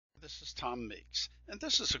this is Tom Meeks, and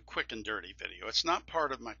this is a quick and dirty video. It's not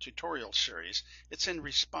part of my tutorial series. It's in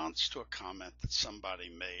response to a comment that somebody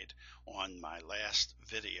made on my last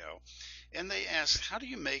video. And they asked, how do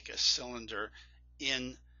you make a cylinder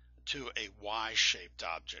into a Y-shaped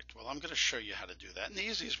object? Well, I'm going to show you how to do that. And the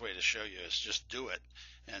easiest way to show you is just do it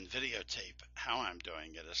and videotape how I'm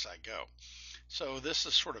doing it as I go. So this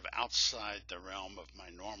is sort of outside the realm of my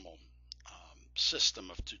normal system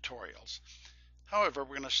of tutorials. However,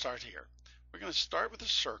 we're going to start here. We're going to start with a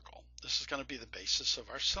circle. This is going to be the basis of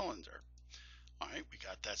our cylinder. All right, we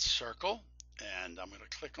got that circle, and I'm going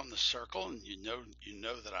to click on the circle, and you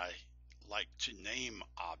know that I like to name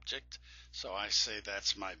object, so I say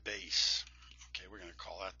that's my base. Okay, we're going to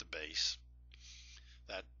call that the base.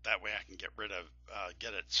 That way I can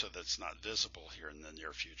get it so that it's not visible here in the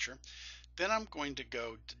near future. Then I'm going to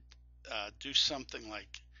go do something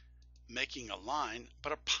like making a line,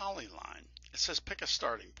 but a polyline. It says pick a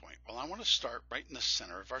starting point. Well, I want to start right in the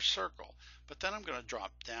center of our circle, but then I'm going to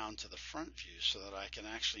drop down to the front view so that I can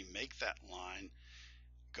actually make that line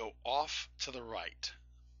go off to the right.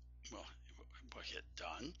 Well, we'll hit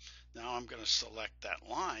done. Now I'm going to select that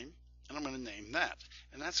line, and I'm going to name that,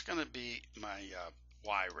 and that's going to be my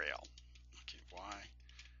Y rail. Okay, Y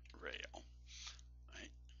rail.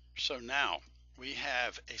 Right. So now we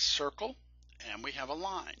have a circle and we have a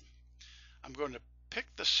line. I'm going to pick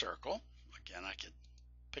the circle. Again, I could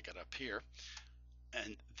pick it up here,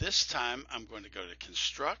 and this time I'm going to go to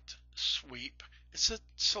construct, sweep. It's a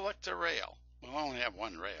select a rail. Well, I only have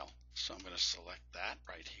one rail, so I'm going to select that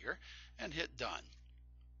right here and hit done.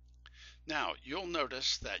 Now you'll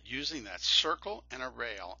notice that using that circle and a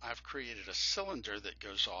rail, I've created a cylinder that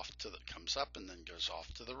goes off to comes up and then goes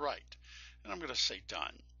off to the right, and I'm going to say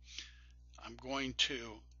done. I'm going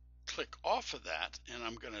to click off of that, and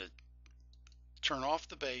I'm going to turn off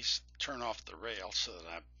the base, turn off the rail so that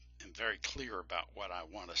I am very clear about what I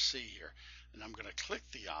want to see here. And I'm going to click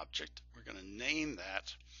the object. We're going to name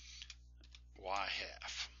that Y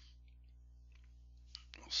half.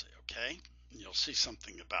 We'll say OK. And you'll see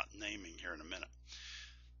something about naming here in a minute.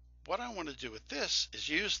 What I want to do with this is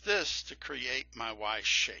use this to create my Y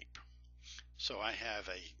shape. So I have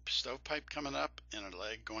a stovepipe coming up and a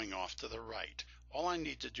leg going off to the right. All I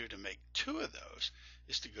need to do to make two of those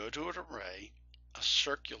is to go to an array, a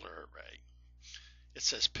circular array. It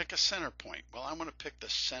says pick a center point. Well, I want to pick the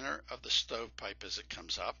center of the stovepipe as it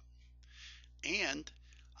comes up, and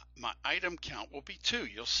my item count will be 2.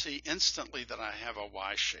 You'll see instantly that I have a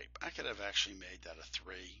Y shape. I could have actually made that a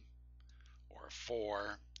 3 or a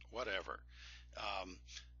 4, whatever.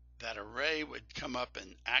 That array would come up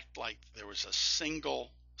and act like there was a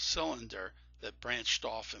single cylinder that branched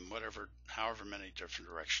off in however many different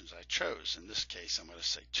directions I chose. In this case, I'm going to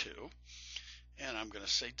say 2, and I'm going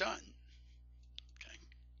to say done. Okay.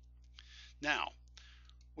 Now,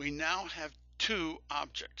 we now have 2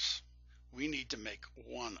 objects. We need to make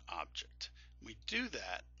one object. We do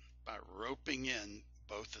that by roping in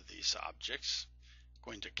both of these objects.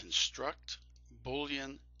 Going to construct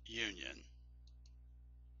Boolean union.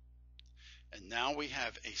 And now we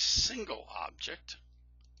have a single object,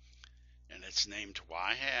 and it's named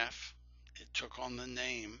Y half. It took on the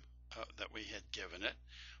name that we had given it.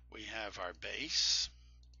 We have our base,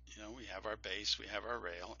 we have our base, we have our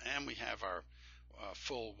rail, and we have our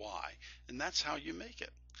full Y. And that's how you make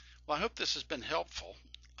it. Well, I hope this has been helpful.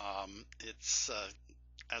 It's,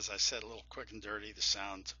 as I said, a little quick and dirty. The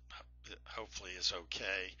sound hopefully is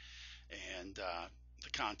okay, and the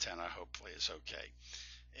content hopefully is okay.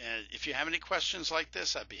 And if you have any questions like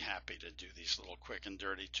this, I'd be happy to do these little quick and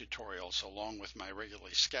dirty tutorials along with my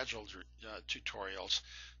regularly scheduled tutorials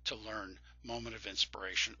to learn Moment of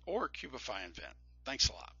Inspiration or Cubify Invent. Thanks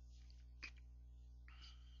a lot.